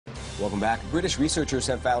Welcome back. British researchers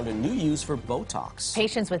have found a new use for Botox.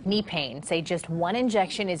 Patients with knee pain say just one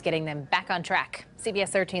injection is getting them back on track. CBS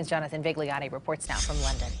 13's Jonathan Vigliotti reports now from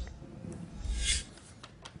London.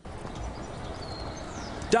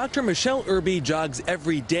 Dr. Michelle Irby jogs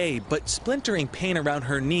every day, but splintering pain around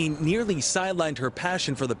her knee nearly sidelined her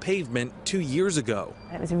passion for the pavement 2 years ago.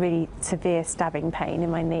 It was a really severe stabbing pain in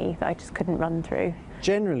my knee that I just couldn't run through.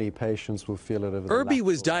 Generally, patients will feel it over the Irby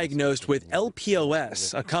was diagnosed with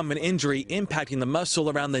LPOS, a common injury impacting the muscle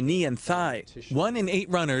around the knee and thigh. 1 in 8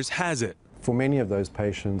 runners has it. For many of those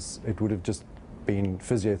patients, it would have just been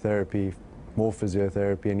physiotherapy, more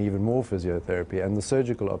physiotherapy, and even more physiotherapy, and the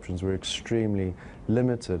surgical options were extremely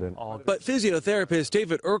limited. But physiotherapist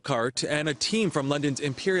David Urquhart and a team from London's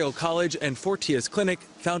Imperial College and Fortius Clinic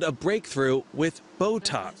found a breakthrough with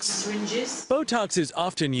Botox. Botox is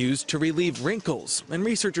often used to relieve wrinkles, and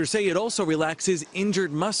researchers say it also relaxes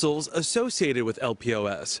injured muscles associated with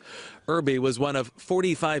LPOS. Irby was one of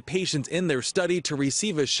 45 patients in their study to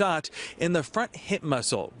receive a shot in the front hip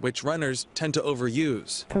muscle, which runners tend to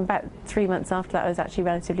overuse. From about 3 months after that, I was actually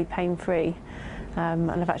relatively pain-free,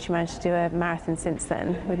 and I've actually managed to do a marathon since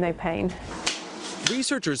then with no pain.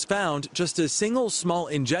 Researchers found just a single small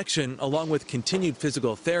injection, along with continued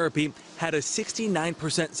physical therapy, had a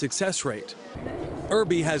 69% success rate.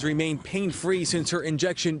 Irby has remained pain-free since her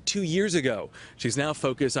injection 2 years ago. She's now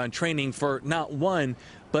focused on training for not 1,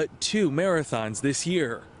 but 2 marathons this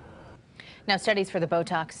year. Now, studies for the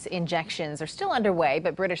Botox injections are still underway,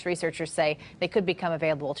 but British researchers say they could become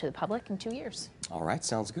available to the public in 2 years. All right,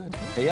 sounds good. Hey,